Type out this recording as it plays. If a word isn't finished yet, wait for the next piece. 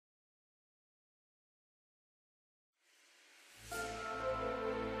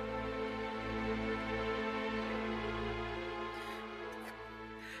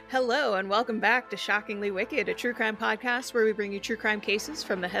Hello, and welcome back to Shockingly Wicked, a true crime podcast where we bring you true crime cases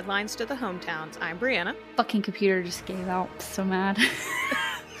from the headlines to the hometowns. I'm Brianna. Fucking computer just gave out. So mad.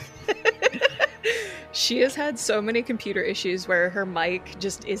 She has had so many computer issues where her mic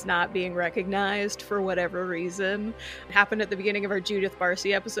just is not being recognized for whatever reason. It happened at the beginning of our Judith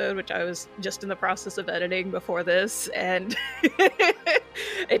Barcy episode, which I was just in the process of editing before this, and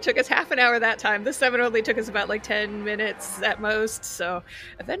it took us half an hour that time. This time it only took us about 10 minutes at most, so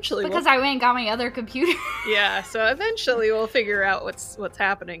eventually because I went and got my other computer. Yeah, so eventually we'll figure out what's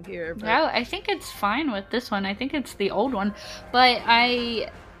happening here. But... No, I think it's fine with this one. I think it's the old one, but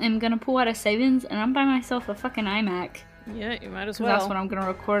I am gonna pull out a savings and I'm buying myself a fucking iMac. Yeah, you might as well. That's what I'm gonna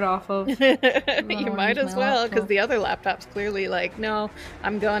record off of. You might as well, because the other laptop's clearly no,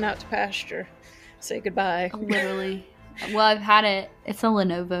 I'm going out to pasture. Say goodbye. Literally. Well, I've had it. It's a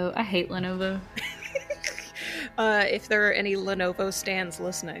Lenovo. I hate Lenovo. If there are any Lenovo stands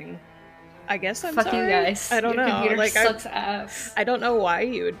listening, I guess I'm Fuck sorry. You guys. I don't Your know. Computer sucks ass. I don't know why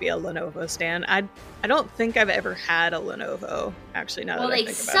you would be a Lenovo stan. I don't think I've ever had a Lenovo. Actually, now that I think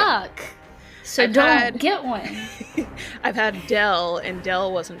about it. Well, they suck. So don't get one. I've had Dell, and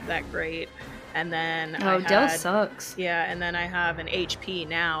Dell wasn't that great. And then Dell sucks. Yeah, and then I have an HP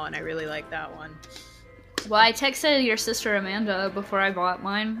now, and I really like that one. Well, I texted your sister Amanda before I bought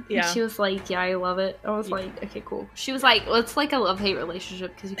mine. Yeah. And she was like, yeah, I love it. I was like, okay, cool. She was like, well, it's like a love-hate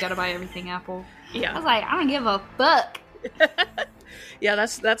relationship because you gotta buy everything Apple. Yeah. I was like, I don't give a fuck. Yeah,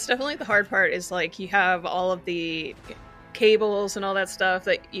 that's definitely the hard part is you have all of the cables and all that stuff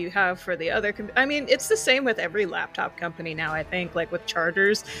that you have for the other I mean, it's the same with every laptop company now, I think. With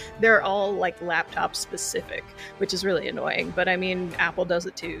chargers, they're all laptop specific, which is really annoying. But I mean, Apple does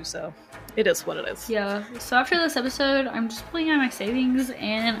it too, so it is what it is. Yeah. So after this episode, I'm just pulling out my savings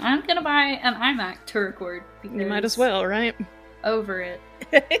and I'm gonna buy an iMac to record. You might as well, right? Over it.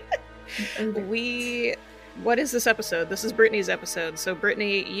 What is this episode? This is Brittany's episode. So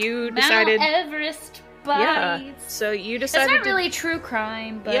Brittany, you decided Mount Everest bites. Yeah. So you decided it's not really true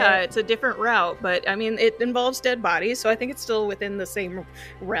crime, but yeah, it's a different route. But I mean, it involves dead bodies, so I think it's still within the same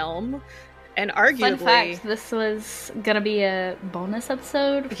realm. And arguably, fun fact, this was gonna be a bonus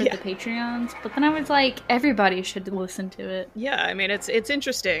episode for the Patreons, but then I was like, everybody should listen to it. Yeah, I mean, it's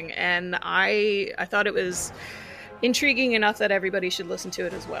interesting, and I thought it was intriguing enough that everybody should listen to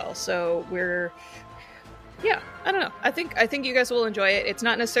it as well. So I don't know. I think you guys will enjoy it. It's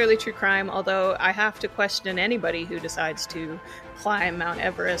not necessarily true crime, although I have to question anybody who decides to climb Mount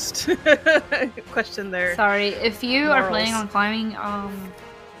Everest. Question their Sorry, if you morals. are planning on climbing, I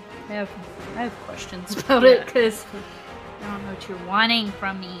have questions about it because I don't know what you're wanting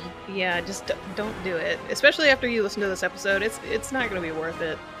from me. Yeah, just don't do it. Especially after you listen to this episode, it's not going to be worth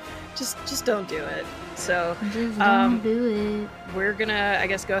it. Just don't do it. So just don't do it. We're gonna, I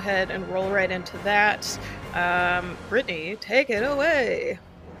guess, go ahead and roll right into that. Brittany, take it away.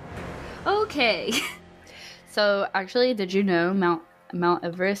 Okay. So actually, did you know Mount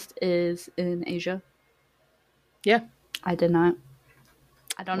Everest is in Asia? Yeah. I did not.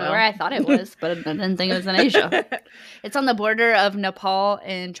 I don't know where I thought it was, but I didn't think it was in Asia. It's on the border of Nepal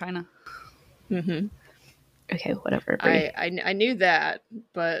and China. Mm-hmm. Okay, whatever. I knew that,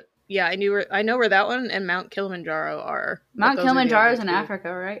 but yeah, I know where that one and Mount Kilimanjaro are. Mount Kilimanjaro is in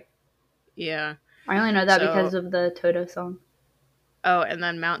Africa, right? Yeah. I only know that because of the Toto song. Oh, and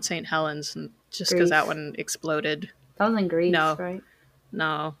then Mount St. Helens, just because that one exploded. That was in Greece, right?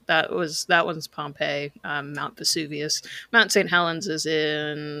 No, that one's Pompeii. Mount Vesuvius. Mount St. Helens is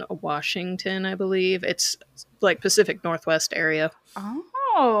in Washington, I believe. It's Pacific Northwest area.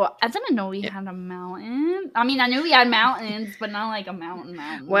 Oh, I didn't know we had a mountain. I mean, I knew we had mountains, but not like a mountain.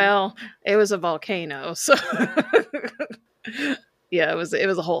 Well, it was a volcano, so yeah, it was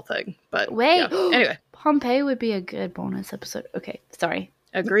a whole thing. But wait, anyway, Pompeii would be a good bonus episode. Okay, sorry.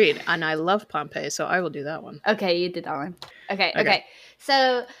 Agreed, and I love Pompeii, so I will do that one. Okay, you did that one. Okay.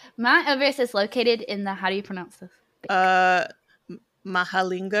 So Mount Everest is located in the, how do you pronounce this?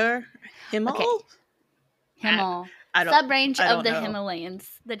 Mahalingar Himal. Okay. Himal. Sub-range of the Himalayas.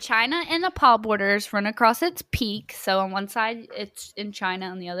 The China and Nepal borders run across its peak. So on one side, it's in China.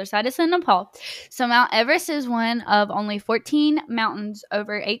 On the other side, it's in Nepal. So Mount Everest is one of only 14 mountains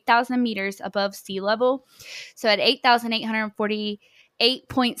over 8,000 meters above sea level. So at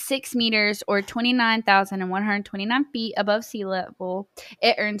 8,848.6 meters or 29,129 feet above sea level,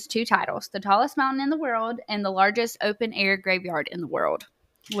 it earns two titles: the tallest mountain in the world and the largest open-air graveyard in the world.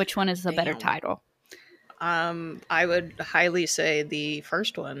 Which one is the better title? I would highly say the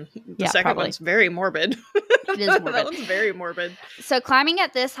first one. The second probably. one's very morbid. It is morbid. That one's very morbid. So climbing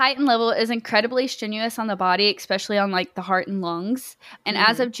at this height and level is incredibly strenuous on the body, especially on like the heart and lungs. And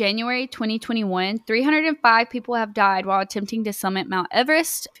as of January 2021, 305 people have died while attempting to summit Mount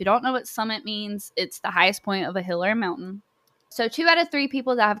Everest. If you don't know what summit means, it's the highest point of a hill or a mountain. So 2 out of 3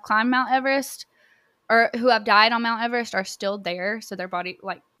 people that have climbed Mount Everest or who have died on Mount Everest are still there. So their body,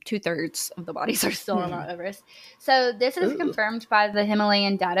 like 2/3 of the bodies are still on Mount Everest. So this is confirmed by the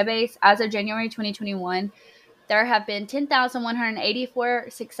Himalayan database. As of January 2021, there have been 10,184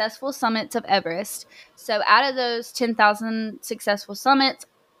 successful summits of Everest. So out of those 10,000 successful summits,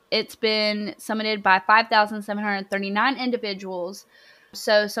 it's been summited by 5,739 individuals.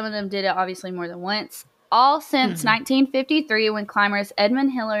 So some of them did it obviously more than once. All since 1953, when climbers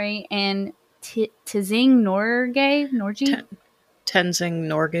Edmund Hillary and Tenzing Norgay? Tenzing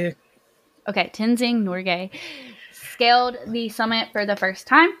Norgay. Okay, Tenzing Norgay scaled the summit for the first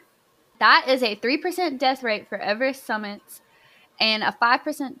time. That is a 3% death rate for Everest summits and a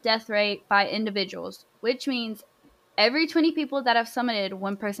 5% death rate by individuals, which means every 20 people that have summited,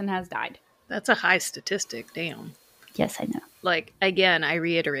 1 person has died. That's a high statistic. Damn. Yes, I know. Like, again, I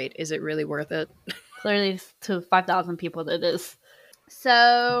reiterate, is it really worth it? Clearly, to 5,000 people, it is.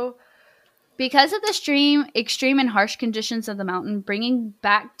 So, because of the extreme and harsh conditions of the mountain, bringing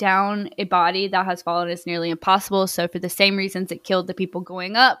back down a body that has fallen is nearly impossible. So, for the same reasons it killed the people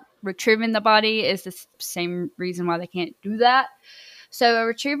going up, retrieving the body is the same reason why they can't do that. So, a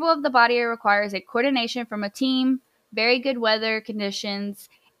retrieval of the body requires a coordination from a team, very good weather conditions,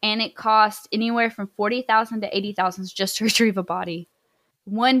 and it costs anywhere from $40,000 to $80,000 just to retrieve a body.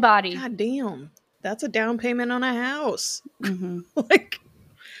 One body. God damn. That's a down payment on a house. Like,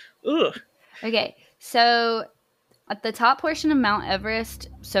 ugh. Okay, so at the top portion of Mount Everest,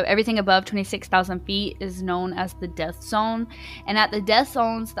 so everything above 26,000 feet is known as the death zone. And at the death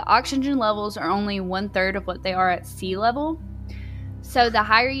zones, the oxygen levels are only 1/3 of what they are at sea level. So the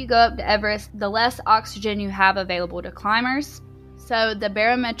higher you go up to Everest, the less oxygen you have available to climbers. So the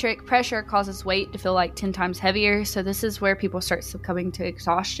barometric pressure causes weight to feel like 10 times heavier. So this is where people start succumbing to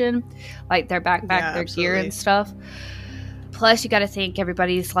exhaustion, like their backpack, their gear and stuff. Plus, you got to think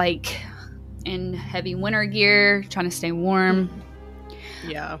everybody's like in heavy winter gear, trying to stay warm.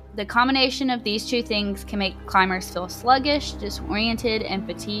 Yeah. The combination of these two things can make climbers feel sluggish, disoriented, and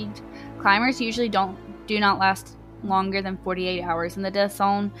fatigued. Climbers usually do not last longer than 48 hours in the death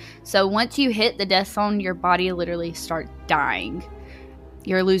zone. So once you hit the death zone, your body literally starts dying.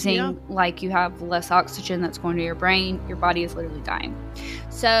 You're losing, like, you have less oxygen that's going to your brain. Your body is literally dying.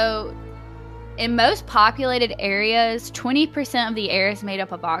 So in most populated areas, 20% of the air is made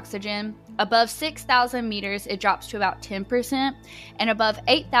up of oxygen. Above 6,000 meters, it drops to about 10%. And above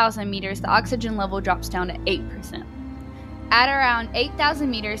 8,000 meters, the oxygen level drops down to 8%. At around 8,000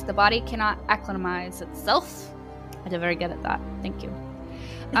 meters, the body cannot acclimatize itself. I did very good at that. Thank you.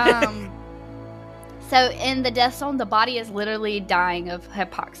 So in the death zone, the body is literally dying of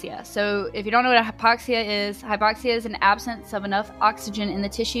hypoxia. So if you don't know what hypoxia is an absence of enough oxygen in the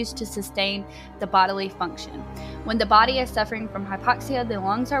tissues to sustain the bodily function. When the body is suffering from hypoxia, the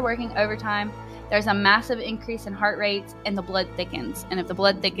lungs are working overtime. There's a massive increase in heart rates and the blood thickens. And if the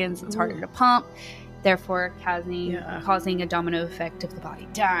blood thickens, it's harder to pump, therefore causing a domino effect of the body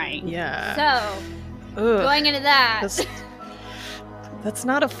dying. Yeah. So going into that... That's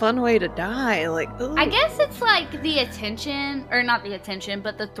not a fun way to die. Like, ugh. I guess it's like the attention, or not the attention,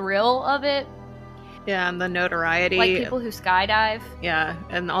 but the thrill of it. Yeah, and the notoriety. Like people who skydive. Yeah,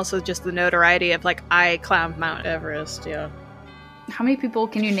 and also just the notoriety of, like, I climbed Mount Everest, yeah. How many people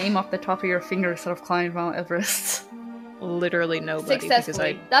can you name off the top of your fingers that have climbed Mount Everest? Literally nobody.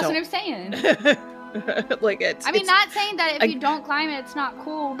 Successfully. That's what I'm saying. Like, it's... I mean, not saying that if you don't climb it, it's not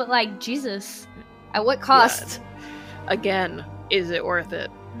cool, but, like, Jesus. At what cost? Yeah. Again... Is it worth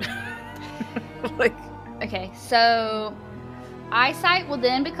it? Like, okay, so eyesight will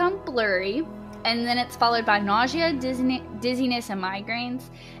then become blurry, and then it's followed by nausea, dizziness, and migraines.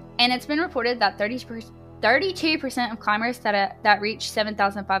 And it's been reported that 32% of climbers that reach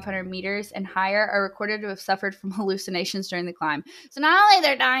 7,500 meters and higher are recorded to have suffered from hallucinations during the climb. So not only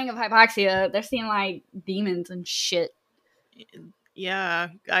they're dying of hypoxia, they're seeing like demons and shit. Yeah,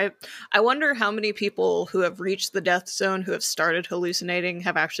 I wonder how many people who have reached the death zone who have started hallucinating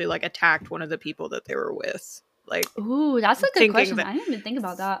have actually like attacked one of the people that they were with. Like, ooh, that's a good question. I didn't even think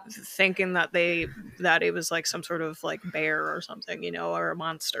about that. Thinking that it was like some sort of like bear or something, you know, or a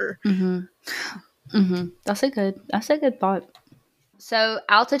monster. That's a good thought. So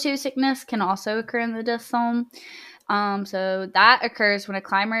altitude sickness can also occur in the death zone. So that occurs when a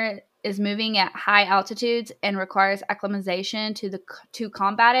climber is moving at high altitudes and requires acclimatization to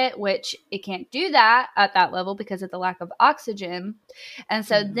combat it, which it can't do that at that level because of the lack of oxygen. And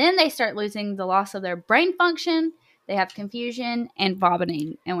so then they start losing the loss of their brain function. They have confusion and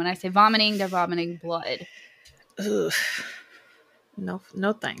vomiting. And when I say vomiting, they're vomiting blood. Ugh.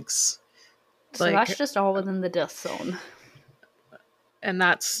 No thanks. So that's just all within the death zone. And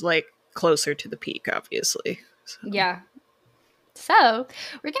that's like closer to the peak, obviously. So. Yeah. So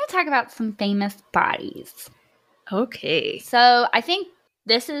we're going to talk about some famous bodies. Okay. So I think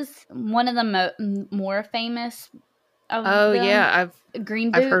this is one of the more famous of them. Yeah,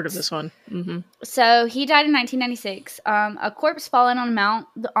 Green Boots. I've heard of this one. Mm-hmm. So he died in 1996. A corpse fallen on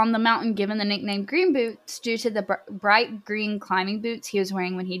the mountain, given the nickname Green Boots due to the bright green climbing boots he was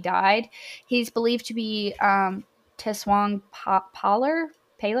wearing when he died. He's believed to be Teswang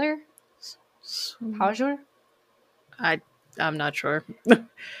Paler. I'm not sure.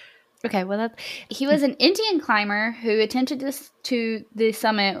 Okay, well, he was an Indian climber who attempted to the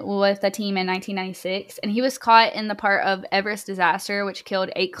summit with a team in 1996, and he was caught in the part of Everest disaster, which killed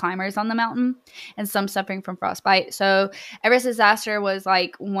 8 climbers on the mountain, and some suffering from frostbite. So Everest disaster was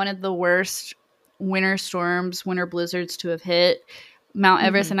like one of the worst winter blizzards to have hit Mount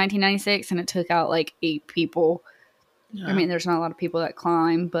Everest in 1996, and it took out like 8 people. Yeah. I mean, there's not a lot of people that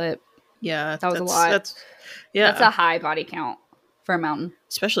climb, but yeah, that was a lot. That's a high body count for a mountain,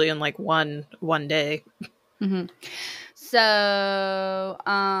 especially in like one day. Mm-hmm. So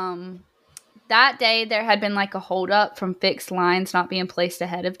that day there had been like a holdup from fixed lines not being placed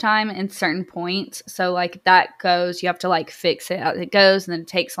ahead of time in certain points. So like that goes, you have to like fix it as it goes, and then it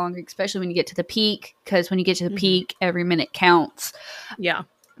takes longer, especially when you get to the peak, because when you get to the peak, every minute counts. Yeah.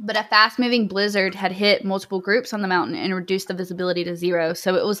 But a fast-moving blizzard had hit multiple groups on the mountain and reduced the visibility to 0.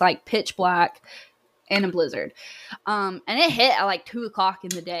 So it was like pitch black and a blizzard. And it hit at like 2 o'clock in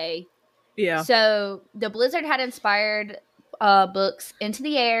the day. Yeah. So the blizzard had inspired books Into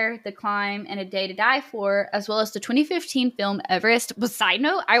the Air, The Climb, and A Day to Die For, as well as the 2015 film Everest. But side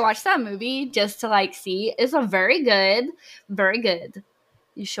note, I watched that movie just to like see. It's a very good.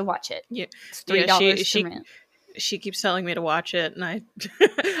 You should watch it. Yeah. It's $3 to rent. She keeps telling me to watch it, and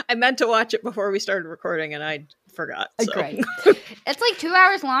I meant to watch it before we started recording, and I forgot. So. Great. It's like 2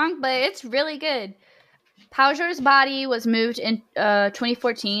 hours long, but it's really good. Pauger's body was moved in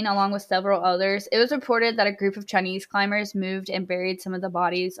 2014 along with several others. It was reported that a group of Chinese climbers moved and buried some of the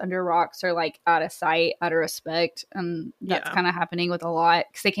bodies under rocks or like out of sight, out of respect. And that's kind of happening with a lot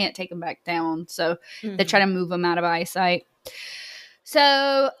because they can't take them back down. So they try to move them out of eyesight.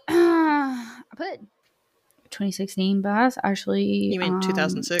 So I put 2016, but that's actually... You mean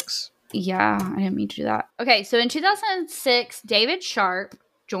 2006? Yeah, I didn't mean to do that. Okay, so in 2006, David Sharp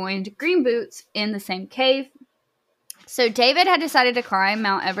joined Green Boots in the same cave. So David had decided to climb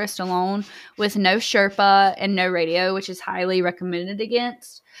Mount Everest alone with no Sherpa and no radio, which is highly recommended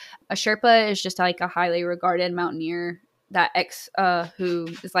against. A Sherpa is just like a highly regarded mountaineer that who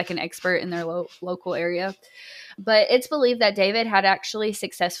is like an expert in their local area. But it's believed that David had actually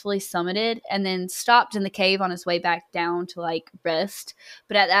successfully summited and then stopped in the cave on his way back down to like rest.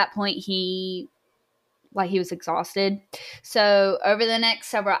 But at that point, he was exhausted. So over the next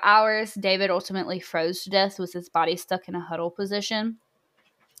several hours, David ultimately froze to death with his body stuck in a huddle position.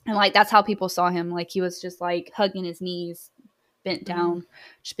 And like, that's how people saw him. Like he was just like hugging his knees, bent down.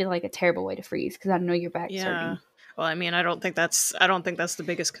 Just be like a terrible way to freeze because I know your back's hurting. Well, I mean, I don't think that's the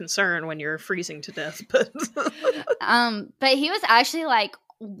biggest concern when you're freezing to death, but but he was actually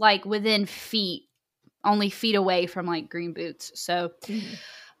like within only feet away from like Green Boots. So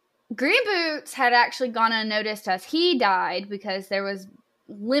Green Boots had actually gone unnoticed as he died because there was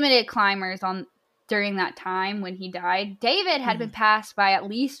limited climbers during that time when he died. David had been passed by at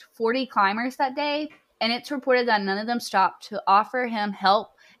least 40 climbers that day, and it's reported that none of them stopped to offer him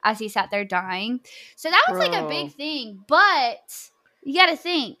help as he sat there dying. So that was like a big thing. But you got to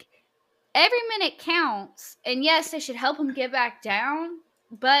think, every minute counts. And yes, they should help him get back down.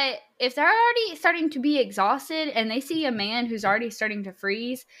 But if they're already starting to be exhausted and they see a man who's already starting to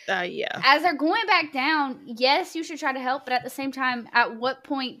freeze, as they're going back down, yes, you should try to help. But at the same time, at what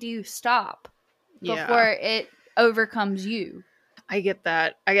point do you stop before it overcomes you? I get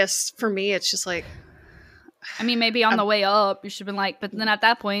that. I guess for me, it's just like, I mean, maybe on the way up, you should have been like, but then at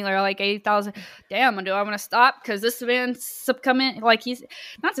that point, they're like 80,000. Damn, do I want to stop? Because this man's coming. Like, he's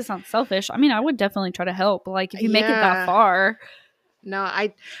not to sound selfish. I mean, I would definitely try to help. Like, if you make it that far. No,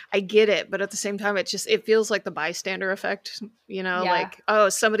 I get it. But at the same time, it feels like the bystander effect, like, oh,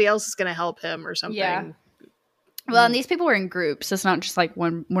 somebody else is going to help him or something. Yeah. Well, and these people were in groups. It's not just like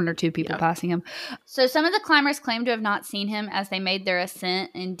one or two people passing him. So some of the climbers claim to have not seen him as they made their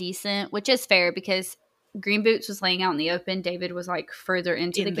ascent and descent, which is fair because Green Boots was laying out in the open. David was like further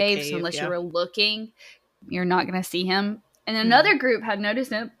into the cave, so unless you were looking, you're not going to see him. And another group had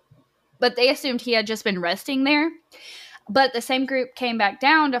noticed him, but they assumed he had just been resting there. But the same group came back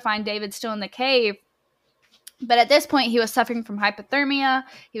down to find David still in the cave. But at this point, he was suffering from hypothermia,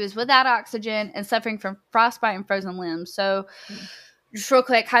 he was without oxygen, and suffering from frostbite and frozen limbs. So, just real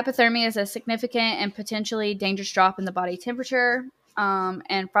quick, hypothermia is a significant and potentially dangerous drop in the body temperature.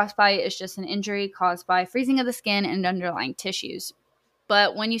 And frostbite is just an injury caused by freezing of the skin and underlying tissues.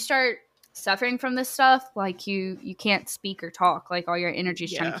 But when you start suffering from this stuff, like you can't speak or talk, like all your energy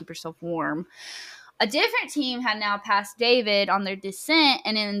is trying to keep yourself warm. A different team had now passed David on their descent,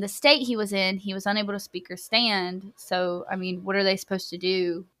 and in the state he was in, he was unable to speak or stand. So, I mean, what are they supposed to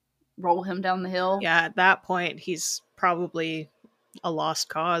do? Roll him down the hill? Yeah, at that point, he's probably a lost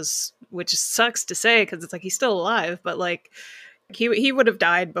cause, which sucks to say because it's like he's still alive, but like he would have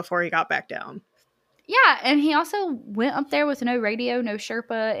died before he got back down. Yeah, and he also went up there with no radio, no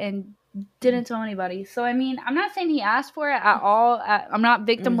Sherpa, and didn't tell anybody. So, I mean, I'm not saying he asked for it at all. I'm not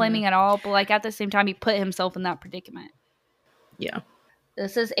victim blaming at all, but like at the same time, he put himself in that predicament. Yeah.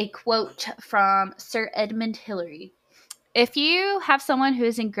 This is a quote from Sir Edmund Hillary. If you have someone who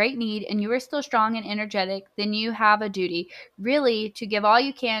is in great need and you are still strong and energetic, then you have a duty, really, to give all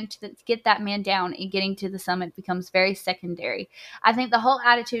you can to get that man down, and getting to the summit becomes very secondary. I think the whole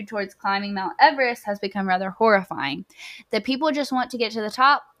attitude towards climbing Mount Everest has become rather horrifying. The people just want to get to the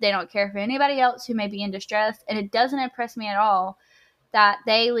top. They don't care for anybody else who may be in distress, and it doesn't impress me at all that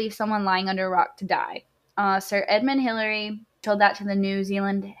they leave someone lying under a rock to die. Sir Edmund Hillary told that to the New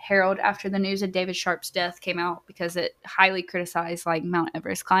Zealand Herald after the news of David Sharp's death came out because it highly criticized like Mount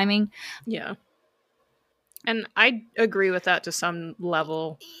Everest climbing. Yeah. And I agree with that to some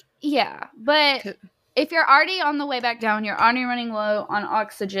level. Yeah, but if you're already on the way back down, you're already running low on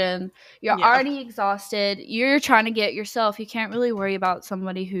oxygen, you're already exhausted, you're trying to get yourself, you can't really worry about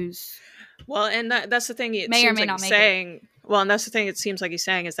somebody who's... Well, and that's the thing it seems like he's saying. Well, and that's the thing it seems like he's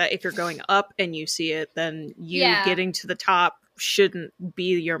saying is that if you're going up and you see it, then you getting to the top shouldn't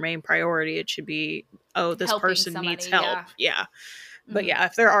be your main priority. It should be, oh, this helping person somebody, needs help. Yeah. But yeah,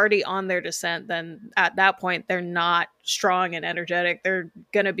 if they're already on their descent, then at that point, they're not strong and energetic. They're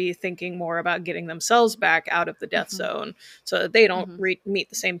going to be thinking more about getting themselves back out of the death zone so that they don't meet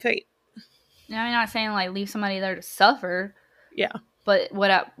the same fate. Now, I'm not saying like leave somebody there to suffer. Yeah. But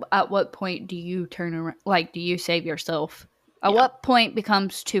at what point do you turn around? Like, do you save yourself? At what point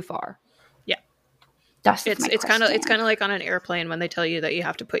becomes too far? Yeah, it's kind of like on an airplane when they tell you that you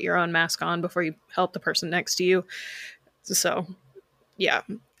have to put your own mask on before you help the person next to you. So, yeah,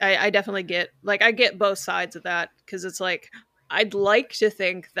 I definitely get both sides of that because it's like I'd like to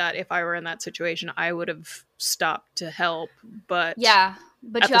think that if I were in that situation, I would have stopped to help, but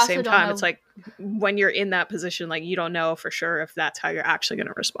but at the same time, it's like when you're in that position, like you don't know for sure if that's how you're actually going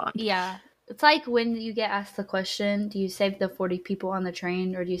to respond. Yeah. It's like when you get asked the question, do you save the 40 people on the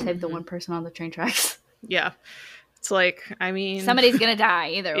train or do you save the one person on the train tracks? Yeah. It's like, I mean... somebody's going to die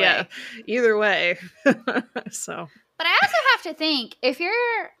either way. Yeah, either way. So... But I also have to think, if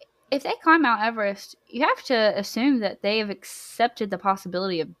they climb Mount Everest, you have to assume that they have accepted the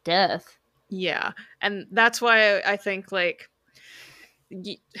possibility of death. Yeah. And that's why I think, like...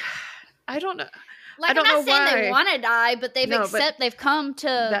 I don't know. Like, I'm not saying they want to die, but they've come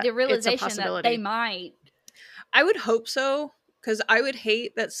to the realization that they might. I would hope so, because I would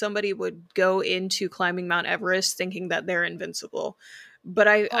hate that somebody would go into climbing Mount Everest thinking that they're invincible. But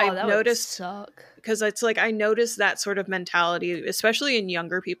I've noticed, because it's like I noticed that sort of mentality, especially in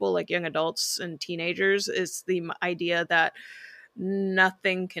younger people, like young adults and teenagers, is the idea that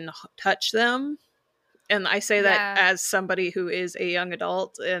nothing can touch them. And I say that as somebody who is a young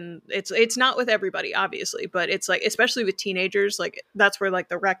adult, and it's not with everybody, obviously, but it's like, especially with teenagers, like that's where like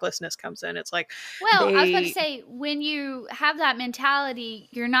the recklessness comes in. It's like, well, I was about to say, when you have that mentality,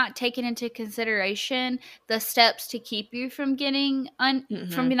 you're not taking into consideration the steps to keep you from getting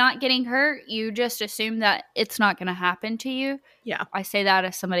from not getting hurt. You just assume that it's not going to happen to you. Yeah, I say that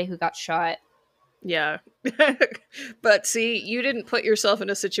as somebody who got shot. Yeah. But see, you didn't put yourself in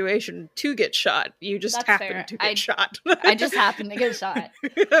a situation to get shot. You just happened to get shot. I just happened to get shot.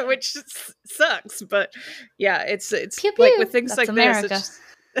 Which sucks, but yeah, it's pew, like pew. with things That's like America. This.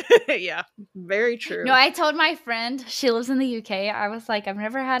 Yeah, very true. No, I told my friend, she lives in the UK, I was like, I've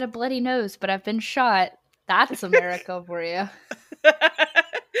never had a bloody nose, but I've been shot. That's America for you.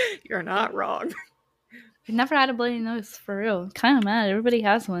 You're not wrong. I've never had a bloody nose, for real. Kind of mad. Everybody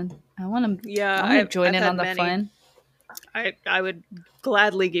has one. I want to join in on the fun. I would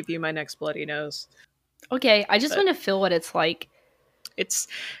gladly give you my next bloody nose. Okay, I just want to feel what it's like. It's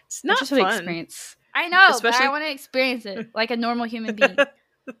not just fun. Experience. I know, especially... but I want to experience it like a normal human being.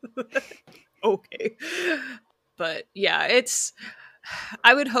 Okay. But yeah,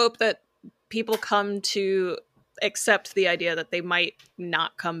 I would hope that people come to accept the idea that they might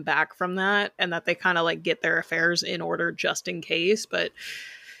not come back from that, and that they kind of like get their affairs in order just in case. But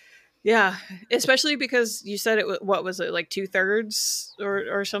yeah, especially because you said what was it, like 2/3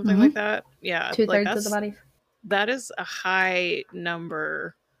 or something like that? Yeah, 2/3 of the body. That is a high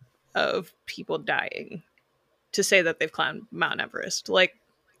number of people dying to say that they've climbed Mount Everest. Like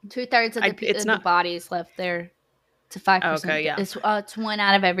 2/3 of the bodies left there. It's a 5%. Okay, yeah. It's 1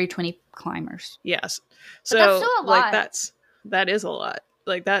 out of every 20 climbers. Yes. So but that's still a lot. Like that is a lot.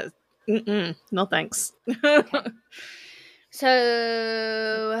 Like that. No thanks. Okay.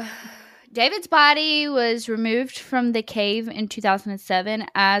 So David's body was removed from the cave in 2007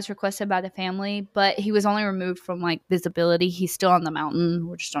 as requested by the family, but he was only removed from like visibility. He's still on the mountain.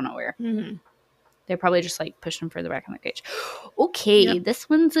 We just don't know where. Mm-hmm. They probably just like pushed him further back in the cage. Okay, This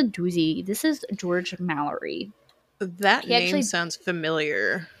one's a doozy. This is George Mallory. That name sounds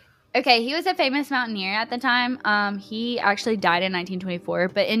familiar. Okay, he was a famous mountaineer at the time. He actually died in 1924,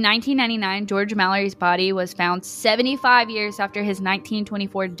 but in 1999, George Mallory's body was found 75 years after his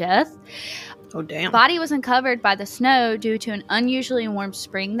 1924 death. Oh, damn. Body was uncovered by the snow due to an unusually warm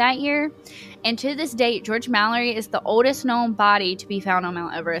spring that year. And to this date, George Mallory is the oldest known body to be found on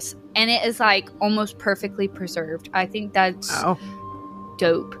Mount Everest. And it is like almost perfectly preserved. I think that's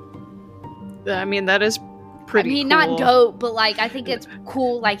dope. I mean, that is pretty cool. Not dope, but like I think it's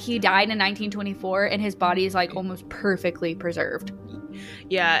cool. Like he died in 1924 and his body is like almost perfectly preserved.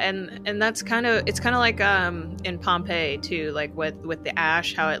 Yeah, and that's it's kind of like in Pompeii too, like with the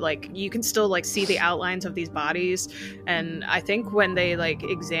ash, how it like you can still like see the outlines of these bodies, and I think when they like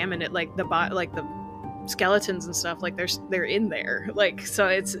examine it, like the skeletons and stuff, like they're in there, like, so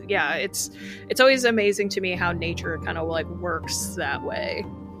it's always amazing to me how nature kind of like works that way.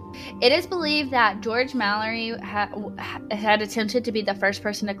 It is believed that George Mallory had attempted to be the first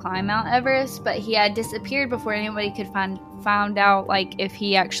person to climb Mount Everest, but he had disappeared before anybody could found out like if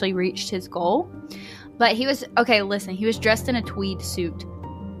he actually reached his goal. But he was he was dressed in a tweed suit.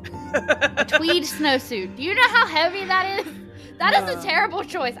 A tweed snowsuit. Do you know how heavy that is? That is a terrible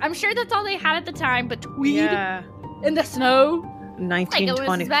choice. I'm sure that's all they had at the time, but tweed in the snow.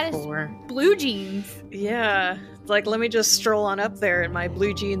 1924. Like blue jeans. Yeah. Like, let me just stroll on up there in my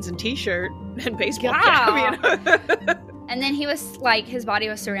blue jeans and t-shirt and baseball cap, you know? And then he was like, his body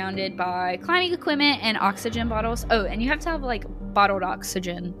was surrounded by climbing equipment and oxygen bottles. Oh, and you have to have like bottled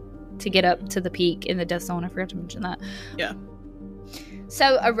oxygen to get up to the peak in the death zone. I forgot to mention that. Yeah.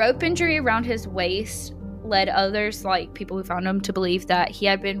 So a rope injury around his waist led others, like people who found him, to believe that he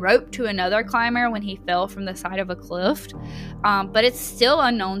had been roped to another climber when he fell from the side of a cliff. But it's still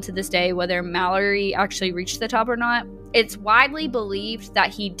unknown to this day whether Mallory actually reached the top or not. It's widely believed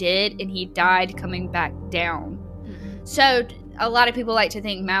that he did, and he died coming back down. Mm-hmm. So a lot of people like to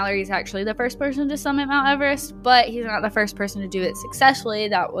think Mallory's actually the first person to summit Mount Everest, but he's not the first person to do it successfully.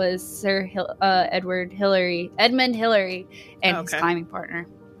 That was Sir Edmund Hillary and his climbing partner.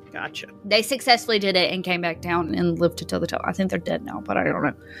 Gotcha. They successfully did it and came back down and lived to tell the tale. I think they're dead now, but I don't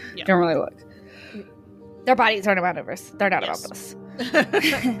know. Yeah. Don't really look. Their bodies aren't about Everest. They're not about this.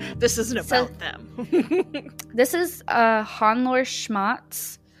 This isn't about them. This is Hannelore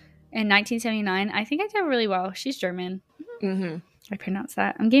Schmatz in 1979. I think I did really well. She's German. Mm-hmm. I pronounced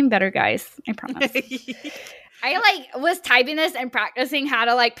that. I'm getting better, guys. I promise. I was typing this and practicing how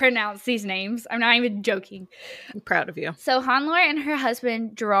to pronounce these names. I'm not even joking. I'm proud of you. So Hannelore and her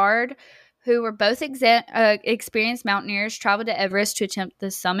husband Gerard, who were both experienced mountaineers, traveled to Everest to attempt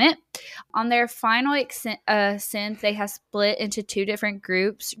the summit. On their final ascent, they have split into two different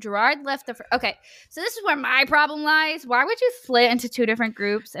groups. Gerard left okay, so this is where my problem lies. Why would you split into two different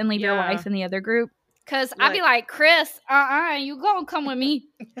groups and leave your wife in the other group? Because I'd be like, Chris, you gonna come with me.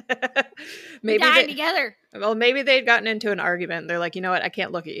 Maybe we together. Well, maybe they'd gotten into an argument. They're like, you know what? I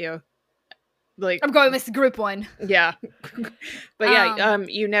can't look at you. I'm going with group one. Yeah. But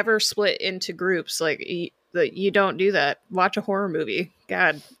you never split into groups. You don't do that. Watch a horror movie.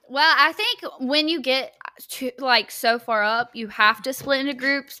 God. Well, I think when you get to so far up, you have to split into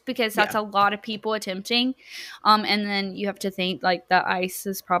groups because that's a lot of people attempting. And then you have to think the ice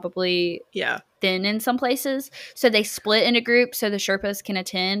is probably thin in some places. So they split into groups so the Sherpas can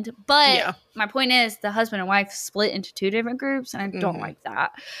attend. But my point is the husband and wife split into two different groups, and I don't like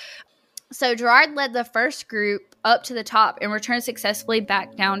that. So Gerard led the first group up to the top and returned successfully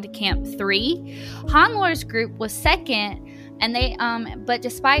back down to Camp 3. Hanlor's group was second, and they but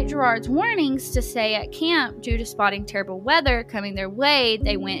despite Gerard's warnings to stay at camp due to spotting terrible weather coming their way,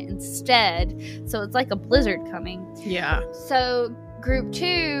 they went instead. So it's like a blizzard coming. Yeah. So Group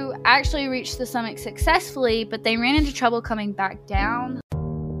 2 actually reached the summit successfully, but they ran into trouble coming back down.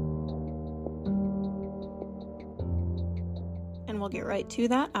 And we'll get right to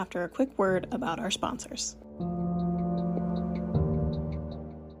that after a quick word about our sponsors.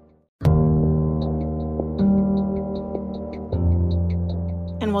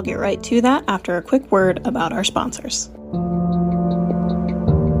 And we'll get right to that after a quick word about our sponsors.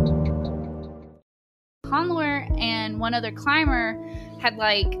 Hanlor and one other climber had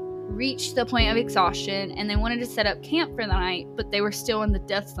reached the point of exhaustion, and they wanted to set up camp for the night, but they were still in the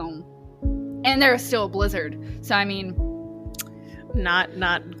death zone, and there was still a blizzard. So I mean, not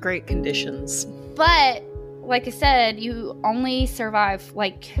great conditions. But like I said, you only survive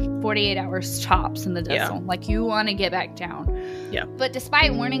 48 hours tops in the death zone. You want to get back down. Yeah. But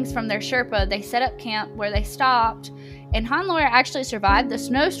despite warnings from their Sherpa, they set up camp where they stopped, and Hanlor actually survived the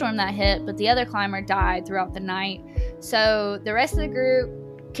snowstorm that hit, but the other climber died throughout the night. So the rest of the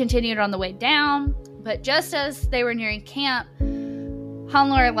group continued on the way down, but just as they were nearing camp,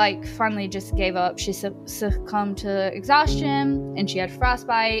 Hanlor finally just gave up. She succumbed to exhaustion, and she had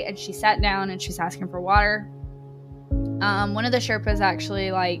frostbite, and she sat down and she's asking for water. One of the Sherpas actually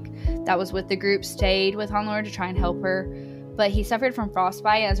that was with the group stayed with Hanlor to try and help her, but he suffered from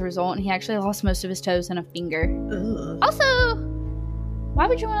frostbite as a result, and he actually lost most of his toes and a finger. Ugh. Also, why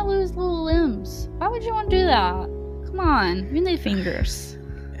would you want to lose little limbs? Why would you want to do that? Come on, you need fingers.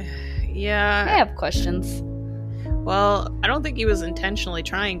 Yeah. I have questions. Well, I don't think he was intentionally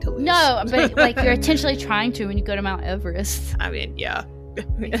trying to lose. No, but you're intentionally trying to when you go to Mount Everest. I mean, yeah.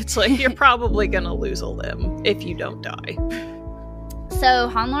 It's you're probably going to lose a limb if you don't die.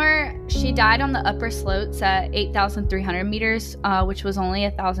 So Hanlor, she died on the upper slopes at 8,300 meters, which was only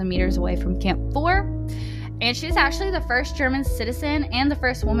 1,000 meters away from Camp 4. And she was actually the first German citizen and the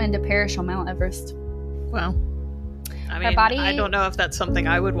first woman to perish on Mount Everest. Well, I mean, I don't know if that's something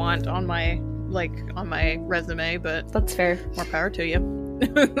I would want on my resume, but that's fair. More power to you.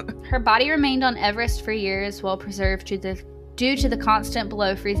 Her body remained on Everest for years, well preserved due to the constant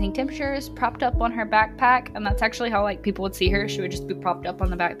below freezing temperatures, propped up on her backpack. And that's actually how people would see her. She would just be propped up on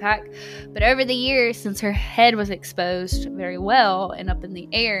the backpack. But over the years, since her head was exposed very well and up in the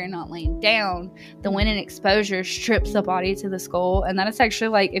air and not laying down, the wind and exposure strips the body to the skull. And that is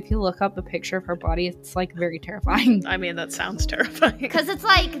actually if you look up a picture of her body, it's very terrifying. I mean, that sounds terrifying. Because it's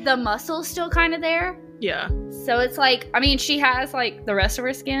the muscle's still kind of there. Yeah. So it's she has the rest of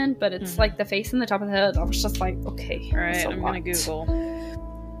her skin, but it's the face and the top of the head. I was just okay. All right, I'm going to Google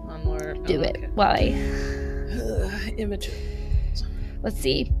one more. Do it. Why? Images. Let's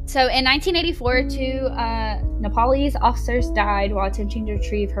see. So in 1984, 2 Nepalese officers died while attempting to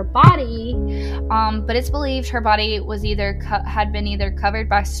retrieve her body, but it's believed her body was had been either covered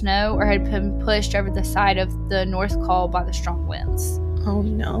by snow or had been pushed over the side of the North Col by the strong winds. Oh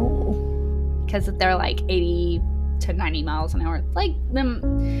no. Because they're 80 to 90 miles an hour.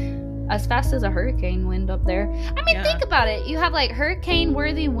 Them as fast as a hurricane wind up there. I mean, think about it. You have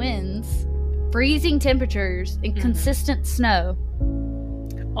hurricane-worthy winds, freezing temperatures, and consistent snow.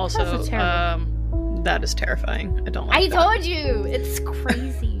 Also, that is terrifying. I don't like I that. told you. It's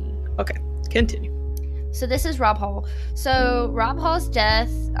crazy. Okay, continue. So this is Rob Hall. So Rob Hall's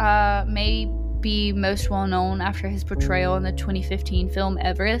death may be most well known after his portrayal in the 2015 film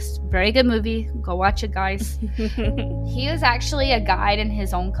Everest. Very good movie. Go watch it, guys. He was actually a guide in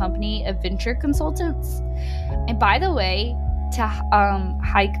his own company, Adventure Consultants. And by the way, to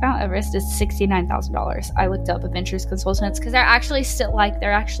hike Mount Everest is $69,000. I looked up Adventures Consultants because they're actually still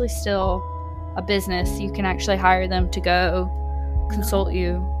a business. You can actually hire them to go consult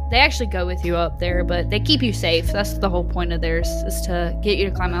you. They actually go with you up there, but they keep you safe. That's the whole point of theirs, is to get you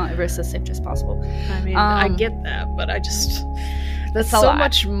to climb Mount Everest as safe as possible. I mean, I get that, but I just... That's so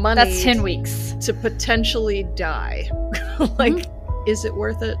much money. That's 10 weeks. To potentially die. Is it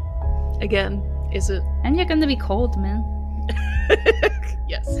worth it? Again, is it? And you're going to be cold, man.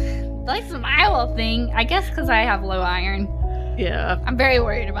 Yes. My whole thing, I guess because I have low iron. Yeah. I'm very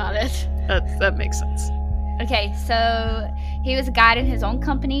worried about it. That makes sense. Okay, so he was a guide in his own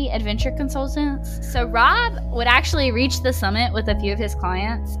company, Adventure Consultants. So Rob would actually reach the summit with a few of his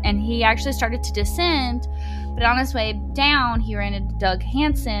clients, and he actually started to descend, but on his way down, he ran into Doug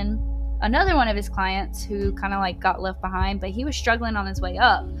Hansen, another one of his clients who kind of got left behind, but he was struggling on his way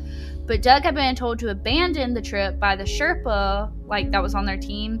up. But Doug had been told to abandon the trip by the Sherpa, that was on their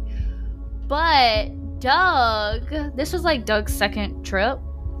team, But Doug, this was like Doug's second trip.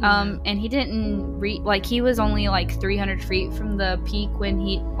 And he didn't he was only like 300 feet from the peak when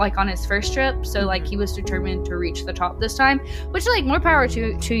he, like, on his first trip. So like he was determined to reach the top this time, which, like, more power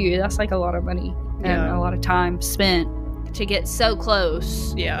to you. That's like a lot of money and a lot of time spent to get so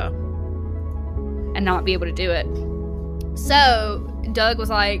close. Yeah. And not be able to do it. So Doug was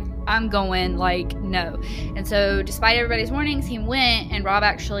like, I'm going, like, no. And so despite everybody's warnings, he went, and Rob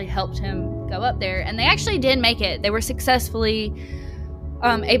actually helped him go up there. And they actually did make it. They were successfully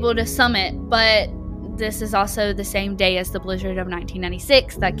able to summit, but this is also the same day as the blizzard of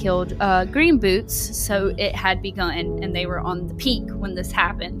 1996 that killed Green Boots, so it had begun, and they were on the peak when this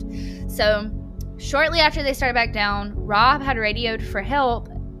happened. So shortly after they started back down, Rob had radioed for help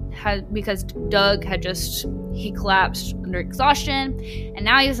because Doug had he collapsed under exhaustion, and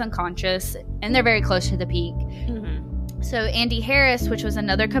now he was unconscious, and they're very close to the peak. So Andy Harris, which was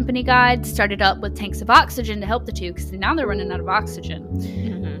another company guide, started up with tanks of oxygen to help the two, because now they're running out of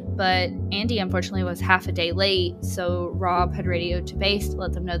oxygen. But Andy, unfortunately, was half a day late, so Rob had radioed to base to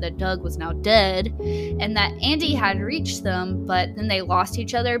let them know that Doug was now dead, and that Andy had reached them, but then they lost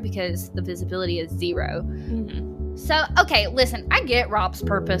each other because the visibility is 0. So, okay, listen, I get Rob's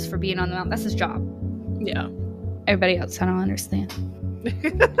purpose for being on the mountain. That's his job. Yeah. Everybody else, I don't understand.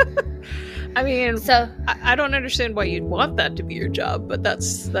 I mean, so I don't understand why you'd want that to be your job, but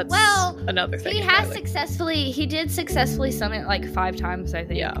that's another thing. He did successfully summit like 5 times, I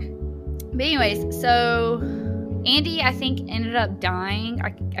think. Yeah. But anyways, so Andy, I think, ended up dying.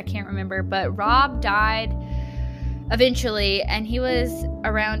 I can't remember, but Rob died eventually, and he was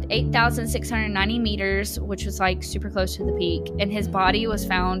around 8,690 meters, which was like super close to the peak, and his body was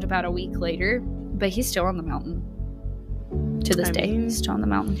found about a week later, but he's still on the mountain. To this day, he's still on the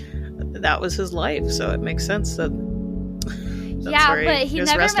mountain. That was his life, so it makes sense that but he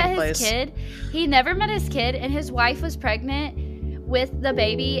never met his kid. He never met his kid, and his wife was pregnant with the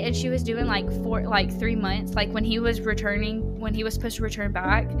baby, and she was doing like 3 months, like when he was supposed to return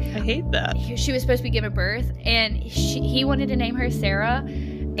back. I hate that. She was supposed to be giving birth, and he wanted to name her Sarah,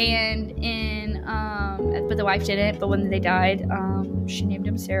 and but the wife didn't. But when they died, she named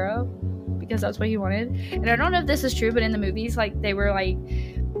him Sarah because that's what he wanted. And I don't know if this is true, but in the movies, like, they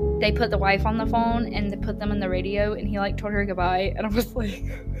put the wife on the phone and they put them in the radio, and he like told her goodbye, and I was like,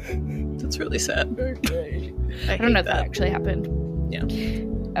 that's really sad. Okay. I don't know if that actually happened. Yeah.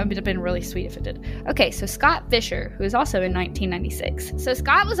 It would have been really sweet if it did. Okay, so Scott Fisher, who was also in 1996. So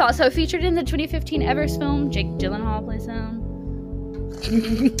Scott was also featured in the 2015 Everest film. Jake Gyllenhaal plays him.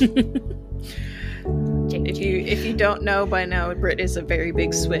 If you don't know by now, Britt is a very big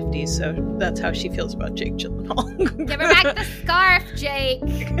Swiftie, so that's how she feels about Jake Gyllenhaal. Give her back the scarf, Jake.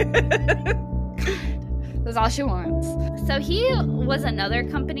 That's all she wants. So he was another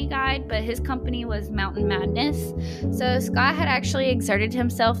company guide, but his company was Mountain Madness. So Scott had actually exerted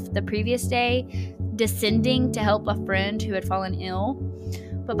himself the previous day, descending to help a friend who had fallen ill.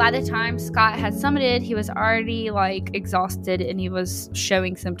 But by the time Scott had summited, he was already like exhausted, and he was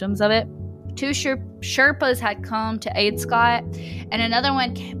showing symptoms of it. 2 Sherpas had come to aid Scott, and another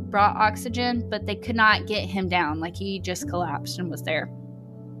one brought oxygen, but they could not get him down. Like, he just collapsed and was there.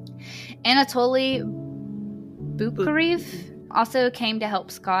 Anatoly Bukarev also came to help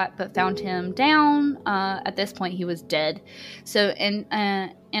Scott, but found him down. At this point, he was dead. So,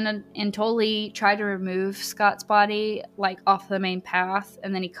 Anatoly tried to remove Scott's body, like, off the main path,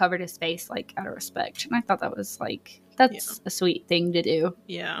 and then he covered his face, like, out of respect. And I thought that was, like, that's a sweet thing to do.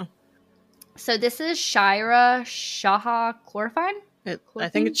 Yeah. So this is Shira Shaha chlorophine. I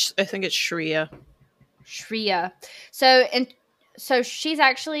think it's Shreya. Shreya. So she's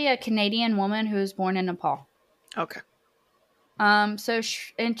actually a Canadian woman who was born in Nepal. Okay. So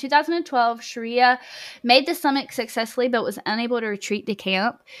in 2012, Shreya made the summit successfully, but was unable to retreat to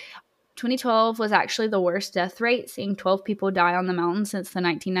camp. 2012 was actually the worst death rate, seeing 12 people die on the mountain since the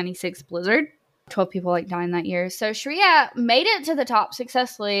 1996 blizzard. 12 people dying that year. So Shreya made it to the top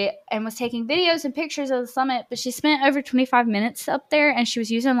successfully and was taking videos and pictures of the summit, but she spent over 25 minutes up there, and she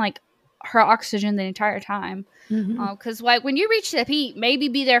was using like her oxygen the entire time. Because like when you reach the peak, maybe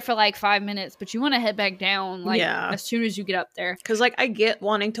be there for like 5 minutes, but you want to head back down as soon as you get up there. Because like I get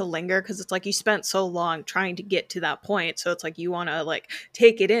wanting to linger, because it's like you spent so long trying to get to that point, so it's like you want to like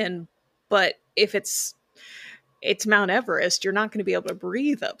take it in, but if it's Mount Everest, you're not going to be able to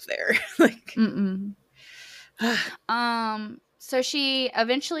breathe up there. Like, so she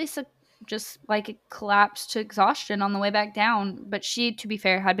eventually just like collapsed to exhaustion on the way back down. But she, to be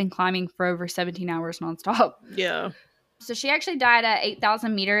fair, had been climbing for over 17 hours nonstop. Yeah. So she actually died at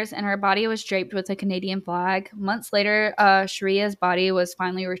 8,000 meters, and her body was draped with a Canadian flag. Months later, Sharia's body was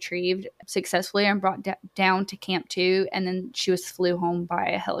finally retrieved successfully and brought down to Camp 2, and then she was flew home by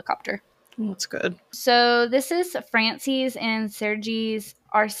a helicopter. That's good. So this is Francis and Sergei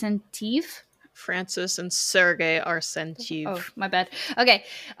Arsentiv. Francis and Sergei Arsentiv. Oh, my bad. Okay.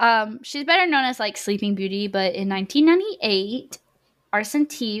 She's better known as like Sleeping Beauty, but in 1998,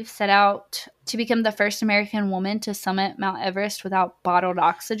 Arsentiv set out to become the first American woman to summit Mount Everest without bottled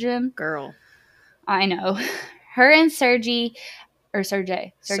oxygen. Girl. I know. Her and Sergei. I thought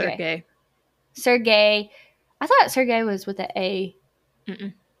Sergei was with an A.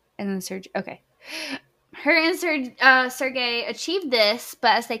 Mm-mm. And then Sergei. Okay. Her and Sergei achieved this,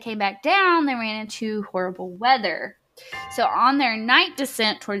 but as they came back down, they ran into horrible weather. So on their night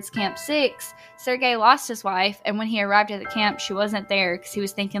descent towards Camp 6, Sergei lost his wife, and when he arrived at the camp, she wasn't there because he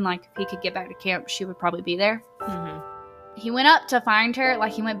was thinking like if he could get back to camp, she would probably be there. Mm-hmm. He went up to find her,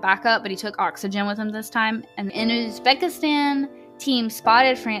 like he went back up, but he took oxygen with him this time. And in Uzbekistan, team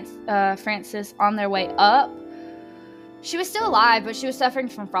spotted Francis on their way up. She was still alive, but she was suffering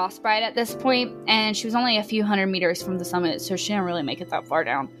from frostbite at this point, and she was only a few hundred meters from the summit, so she didn't really make it that far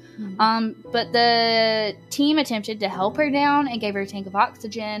down. Mm-hmm. But the team attempted to help her down and gave her a tank of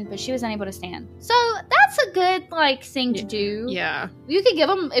oxygen, but she was unable to stand. So that's a good thing to do. Yeah. You could give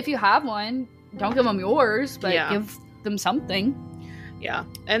them, if you have one, don't give them yours, but give them something. Yeah.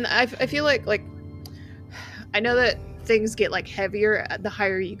 And I feel like I know that things get heavier the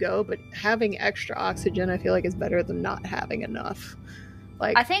higher you go, but having extra oxygen I feel like is better than not having enough.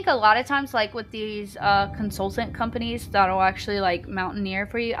 I think a lot of times with these consultant companies that'll actually mountaineer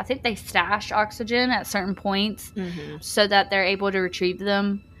for you, I think they stash oxygen at certain points so that they're able to retrieve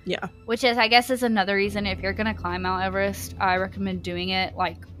them. Yeah. Which is, I guess, is another reason if you're going to climb Mount Everest, I recommend doing it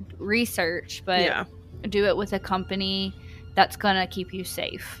research, but do it with a company that's going to keep you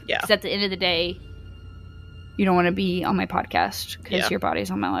safe. Yeah. Because at the end of the day, you don't want to be on my podcast because your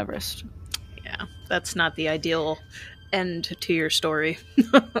body's on Mount Everest. Yeah, that's not the ideal end to your story.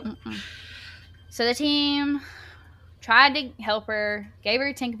 So the team tried to help her, gave her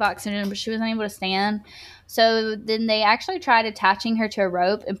a tank of oxygen, but she was unable to stand. So then they actually tried attaching her to a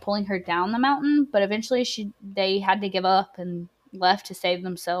rope and pulling her down the mountain, but eventually they had to give up and left to save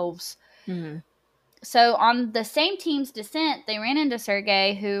themselves. Mm-hmm. So on the same team's descent, they ran into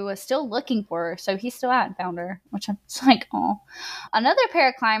Sergei, who was still looking for her. So he still hadn't found her, which I'm just oh. Another pair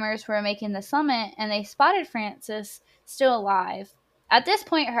of climbers were making the summit, and they spotted Francis still alive. At this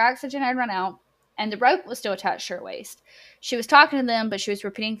point, her oxygen had run out, and the rope was still attached to her waist. She was talking to them, but she was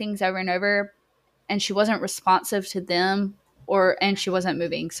repeating things over and over, and she wasn't responsive to them, and she wasn't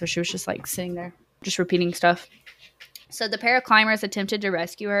moving. So she was just sitting there, just repeating stuff. So the pair of climbers attempted to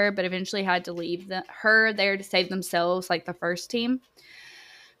rescue her, but eventually had to leave her there to save themselves, like the first team.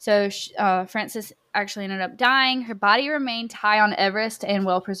 So Francis actually ended up dying. Her body remained high on Everest and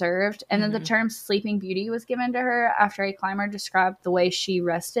well preserved. And then the term Sleeping Beauty was given to her after a climber described the way she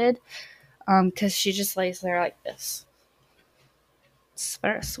rested, because she just lays there like this. It's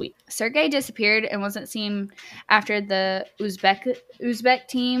very sweet. Sergei disappeared and wasn't seen after the Uzbek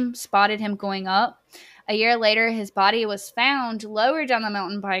team spotted him going up. A year later, his body was found lower down the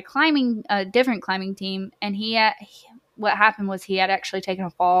mountain by a different climbing team, and what happened was he had actually taken a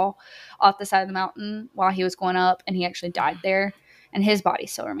fall off the side of the mountain while he was going up, and he actually died there, and his body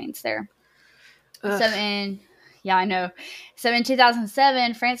still remains there. Ugh. I know. So in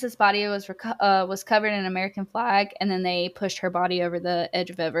 2007, Frances' body was covered in an American flag, and then they pushed her body over the edge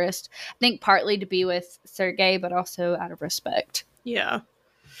of Everest. I think partly to be with Sergei, but also out of respect. Yeah.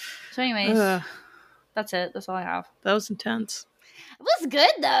 So anyways, that's it. That's all I have. That was intense. It was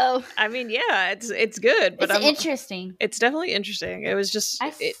good though. I mean, yeah, it's good, but it's interesting. It's definitely interesting. It was just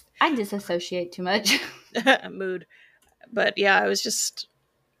I disassociate too much. Mood, but yeah, it was just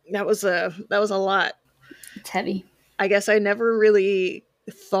that was a lot. It's heavy. I guess I never really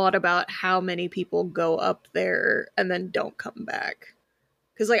thought about how many people go up there and then don't come back,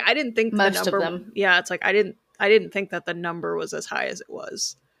 because I didn't think most of them. Yeah, it's I didn't think that the number was as high as it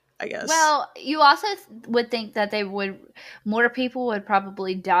was, I guess. Well, you also would think that more people would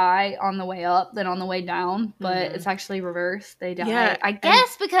probably die on the way up than on the way down, but it's actually reversed. They die. Yeah, I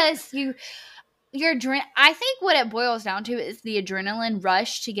guess because I think what it boils down to is the adrenaline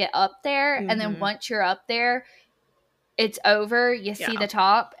rush to get up there, and then once you're up there, it's over. You see the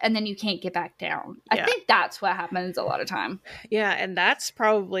top, and then you can't get back down. I think that's what happens a lot of time. Yeah, and that's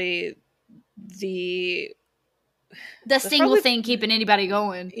probably the single thing keeping anybody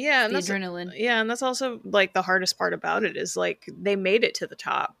going. Yeah, and the adrenaline. Yeah, and that's also the hardest part about it is they made it to the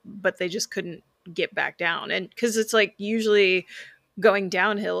top, but they just couldn't get back down. And because it's like usually going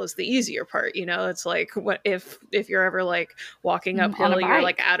downhill is the easier part, you know. It's like, what if you're ever like walking uphill, you're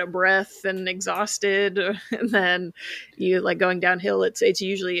like out of breath and exhausted, and then you like going downhill, it's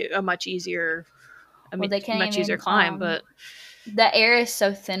usually a much easier climb. But the air is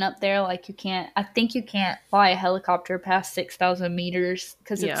so thin up there, like I think you can't fly a helicopter past 6,000 meters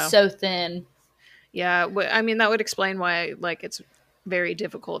because it's so thin. Yeah, I mean, that would explain why like it's very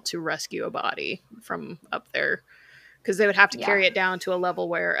difficult to rescue a body from up there, because they would have to carry it down to a level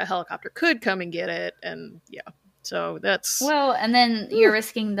where a helicopter could come and get it. And so that's... Well, and then you're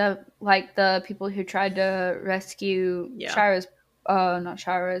risking the people who tried to rescue Shira's, not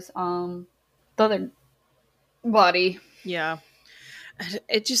Shira's, the other body. Yeah.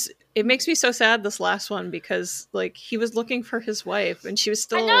 It makes me so sad, this last one, because like he was looking for his wife and she was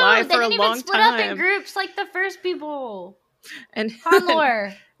still alive for a long time. They didn't even split up in groups like the first people. And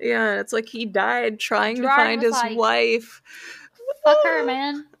Condor. Yeah, it's like he died trying to find his wife. Fuck her,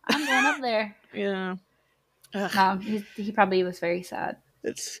 man. I'm going up there. Yeah. Ugh. No, he probably was very sad.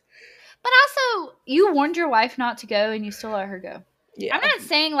 But also, you warned your wife not to go and you still let her go. Yeah. I'm not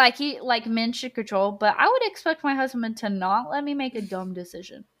saying like men should control, but I would expect my husband to not let me make a dumb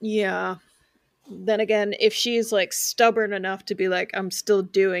decision. Yeah. Then again, if she's like stubborn enough to be like, I'm still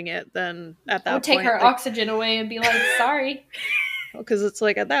doing it, then at that point, I would take her oxygen away and be like, sorry. Because it's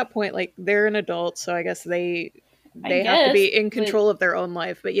like at that point, like they're an adult, so I guess they have to be in control of their own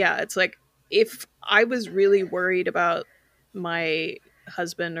life. But yeah, it's like if I was really worried about my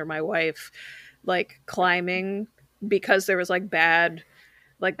husband or my wife like climbing because there was like bad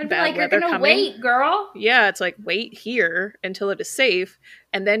weather you're gonna coming. Wait, girl. Yeah, it's like wait here until it is safe,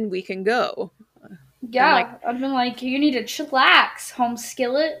 and then we can go. Yeah, I've been like, you need to chillax, home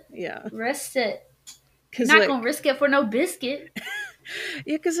skillet. Yeah, rest it. You're not gonna risk it for no biscuit.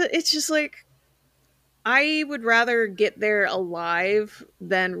 Yeah, because it's just like I would rather get there alive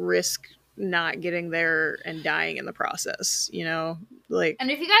than risk not getting there and dying in the process, you know? Like,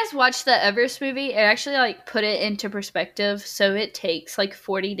 and if you guys watch the Everest movie, it actually like put it into perspective. So it takes like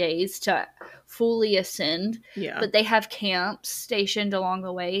 40 days to fully ascend. Yeah. But they have camps stationed along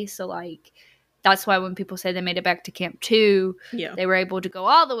the way. So like that's why when people say they made it back to Camp 2, they were able to go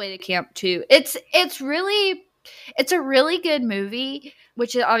all the way to Camp 2. It's a really good movie,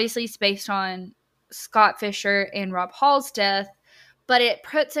 which is obviously based on Scott Fisher and Rob Hall's death. But it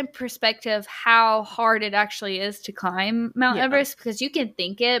puts in perspective how hard it actually is to climb Mount Everest, because you can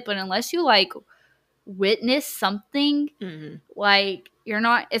think it, but unless you like witness something, like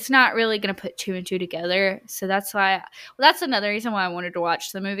it's not really going to put two and two together. So that's why, that's another reason why I wanted to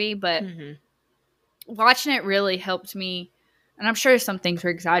watch the movie, but watching it really helped me. And I'm sure some things were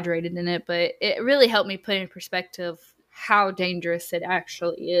exaggerated in it, but it really helped me put in perspective how dangerous it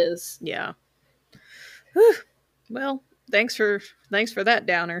actually is. Yeah. Whew. Well, thanks for that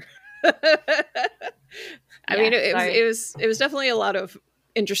downer. I mean, it was definitely a lot of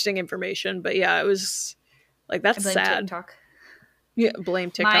interesting information, but yeah, it was like, that's sad. TikTok. Yeah, blame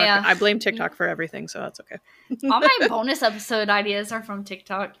TikTok. I blame TikTok for everything, so that's okay. All my bonus episode ideas are from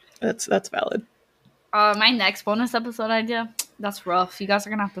TikTok. That's valid. My next bonus episode idea, that's rough. You guys are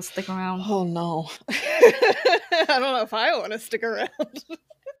gonna have to stick around. Oh no. I don't know if I want to stick around.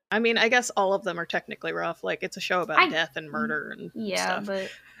 I mean, I guess all of them are technically rough. Like, it's a show about death and murder and stuff. But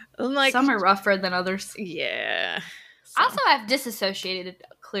like, some are rougher than others. Yeah. So. Also, I've disassociated,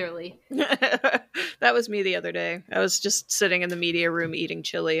 clearly. That was me the other day. I was just sitting in the media room eating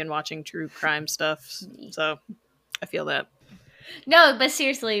chili and watching true crime stuff. So, I feel that. No, but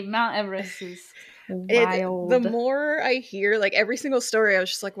seriously, Mount Everest is wild. The more I hear, like, every single story, I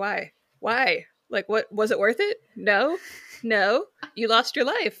was just like, why? Why? Like, what? Was it worth it? No. You lost your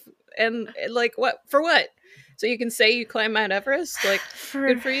life. And, like, what? For what? So you can say you climb Mount Everest? Like,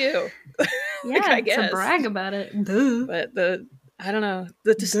 good for you. Yeah, I guess. To brag about it. Duh. But I don't know.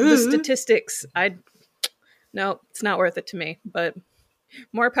 The statistics, no, it's not worth it to me. But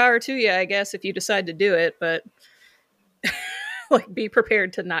more power to you, I guess, if you decide to do it. But, like, be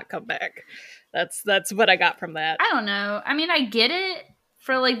prepared to not come back. That's what I got from that. I don't know. I mean, I get it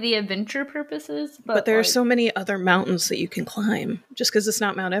for like the adventure purposes, but there are so many other mountains that you can climb. Just because it's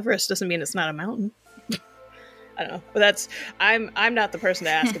not Mount Everest doesn't mean it's not a mountain. I don't know, but I'm not the person to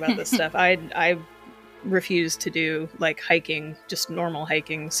ask about this stuff. I refuse to do like hiking, just normal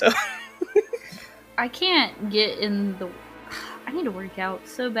hiking. So I can't get in I need to work out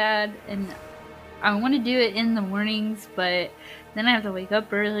so bad, and I want to do it in the mornings, but then I have to wake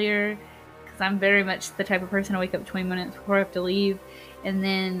up earlier because I'm very much the type of person to wake up 20 minutes before I have to leave. And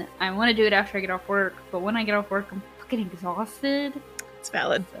then I want to do it after I get off work. But when I get off work, I'm fucking exhausted. It's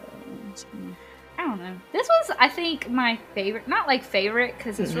valid. I don't know. This was, I think, my favorite. Not like favorite,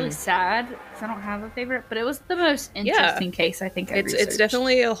 because it's really sad, because I don't have a favorite, but it was the most interesting case I think I've researched. It's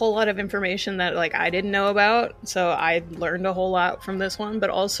definitely a whole lot of information that, like, I didn't know about, so I learned a whole lot from this one, but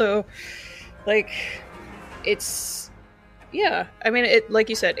also, like, it's... Yeah, I mean, it, like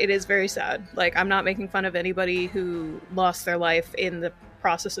you said, it is very sad. Like, I'm not making fun of anybody who lost their life in the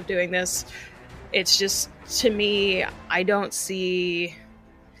process of doing this. It's just, to me, I don't see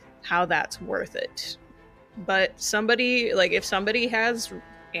how that's worth it. But somebody, like, if somebody has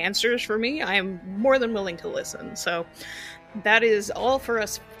answers for me, I am more than willing to listen. So that is all for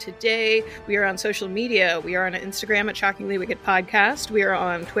us today. We are on social media. We are on Instagram at Shockingly Wicked Podcast. We are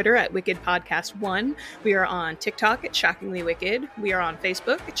on Twitter at Wicked Podcast 1. We are on TikTok at Shockingly Wicked. We are on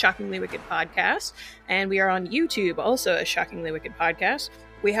Facebook at Shockingly Wicked Podcast. And we are on YouTube also at Shockingly Wicked Podcast.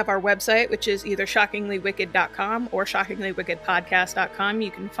 We have our website, which is either shockinglywicked.com or shockinglywickedpodcast.com. You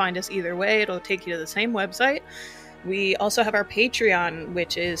can find us either way. It'll take you to the same website. We also have our Patreon,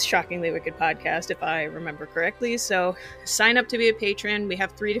 which is Shockingly Wicked Podcast, if I remember correctly. So sign up to be a patron. We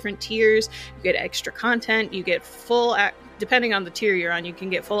have 3 different tiers. You get extra content. You get depending on the tier you're on, you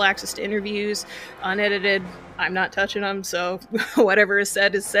can get full access to interviews, unedited. I'm not touching them, so whatever is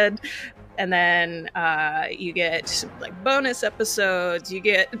said is said. And then you get like bonus episodes, you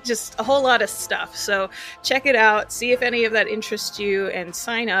get just a whole lot of stuff. So check it out, see if any of that interests you, and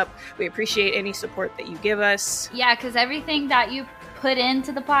sign up. We appreciate any support that you give us. Yeah, because everything that you put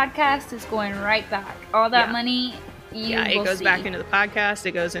into the podcast is going right back. All that money, it goes back into the podcast.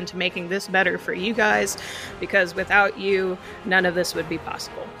 It goes into making this better for you guys, because without you, none of this would be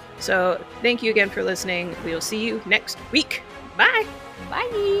possible. So thank you again for listening. We will see you next week. Bye.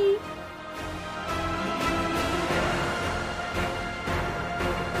 Bye.